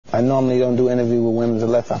I normally don't do interviews with women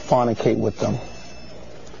unless I fornicate with them.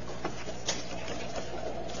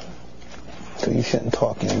 So you shouldn't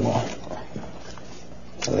talk anymore.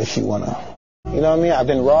 Unless you wanna. You know what I mean? I've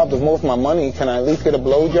been robbed of most of my money. Can I at least get a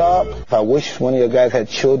blowjob? I wish one of your guys had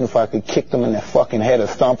children so I could kick them in their fucking head or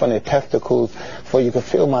stomp on their testicles so you could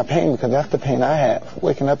feel my pain, because that's the pain I have,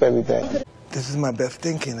 waking up every day. This is my best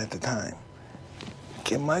thinking at the time.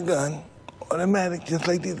 Get my gun, automatic, just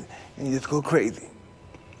like this, and you just go crazy.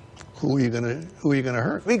 Who are you gonna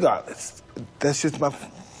hurt? Regardless. That's just my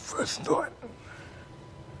first thought.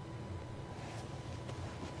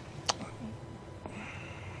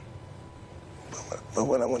 But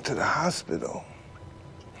when I went to the hospital,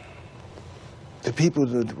 the people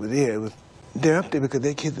that were there, they're up there because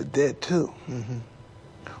their kids are dead too,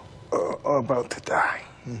 or about to die.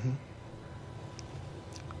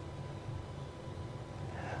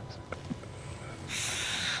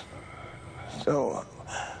 So,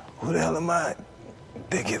 who the hell am I?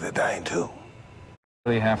 Their kids are dying too.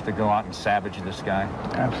 Really have to go out and savage this guy?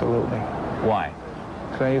 Absolutely. Why?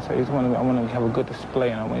 I want to have a good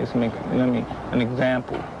display, and I want to make, you know what I mean, an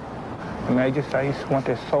example. I mean, I just want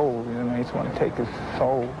their soul, you know what I mean? I just want to take his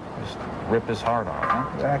soul. Just rip his heart off,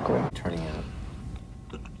 huh? Exactly. Turning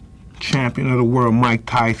out. Champion of the world, Mike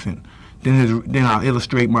Tyson. Then I'll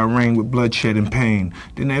illustrate my reign with bloodshed and pain.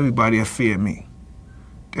 Then everybody will fear me.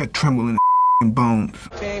 They'll tremble in their bones.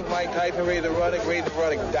 Team Mike Tyson, Razor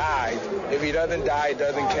Ruddock dies. If he doesn't die, it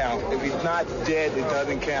doesn't count. If he's not dead, it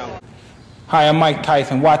doesn't count. Hi, I'm Mike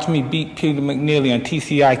Tyson. Watch me beat Peter McNeely on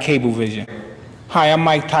TCI Cablevision. Hi, I'm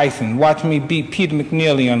Mike Tyson. Watch me beat Peter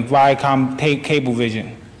McNeely on Viacom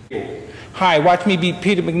Cablevision. Hi, watch me beat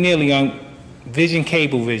Peter McNeely on Vision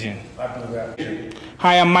Cablevision.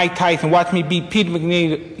 Hi, I'm Mike Tyson. Watch me beat Peter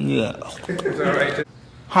McNeely. It's all right.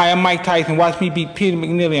 Hi, I'm Mike Tyson. Watch me beat Peter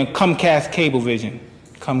McNeely on Comcast Cablevision.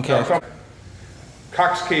 Comcast.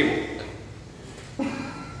 Cox Cable.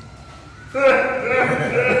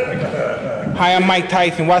 Hi, I'm Mike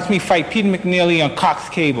Tyson. Watch me fight Peter McNeely on Cox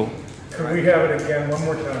Cable. Can we have it again one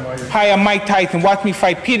more time while you're... Hi, I'm Mike Tyson. Watch me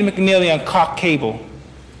fight Peter McNeely on Cox Cable.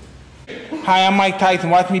 Hi, I'm Mike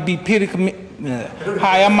Tyson. Watch me beat Peter...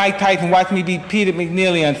 Hi, I'm Mike Tyson. Watch me beat Peter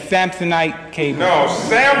McNeely on Samsonite Cable. No,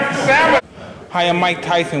 Salmon. Hi, I'm Mike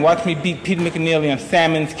Tyson. Watch me beat Peter McNeely on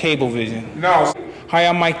Salmon's Cablevision. No. Hi,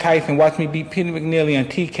 I'm Mike Tyson. Watch me beat Peter McNeely on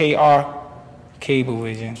TKR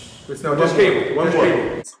Cablevision. No, just cable. One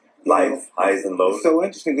more. Life, highs and lows. It's so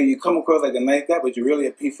interesting that you come across like a nice guy, but you're really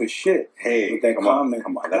a piece of shit. Hey, with that comment.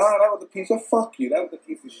 Come on. No, that was a piece of fuck you. That was a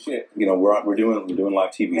piece of shit. You know, we're doing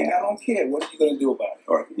live TV. And I don't care. What are you gonna do about it?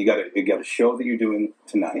 All right, you got a show that you're doing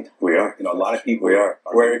tonight. We are. You know, a lot of people. We are.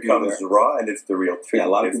 Where it comes raw, and it's the real truth. Yeah, a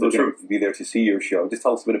lot of people are going to be there to see your show. Just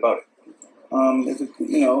tell us a bit about it.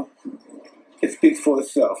 It speaks for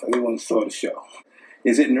itself. Everyone saw the show.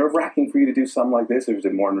 Is it nerve-wracking for you to do something like this, or is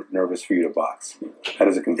it more nervous for you to box? How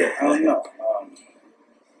does it compare? I don't know.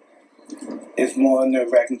 It's more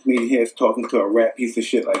nerve-wracking for me to hear us talking to a rat piece of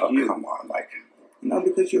shit like you. Come on, Mike. No,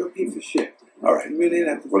 because you're a piece of shit. All right, you really didn't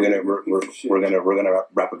have to we're gonna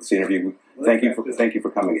wrap up this interview. Thank you for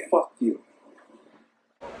coming in. Fuck you.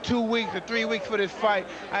 2 weeks or 3 weeks for this fight,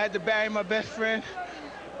 I had to bury my best friend.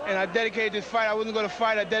 And I dedicated this fight. I wasn't going to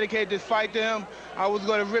fight. I dedicated this fight to him. I was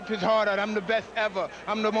going to rip his heart out. I'm the best ever.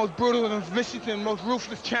 I'm the most brutal and vicious and most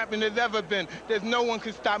ruthless champion there's ever been. There's no one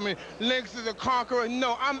can stop me. Lynx is a conqueror.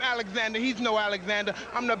 No, I'm Alexander. He's no Alexander.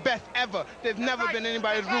 I'm the best ever. There's never been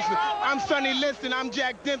anybody as ruthless. I'm Sonny Liston. I'm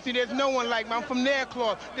Jack Dempsey. There's no one like me. I'm from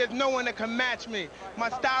Nairclaw. There's no one that can match me. My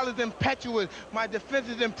style is impetuous. My defense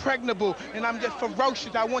is impregnable. And I'm just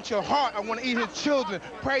ferocious. I want your heart. I want to eat his children.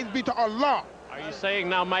 Praise be to Allah. Are you saying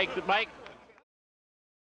now, Mike,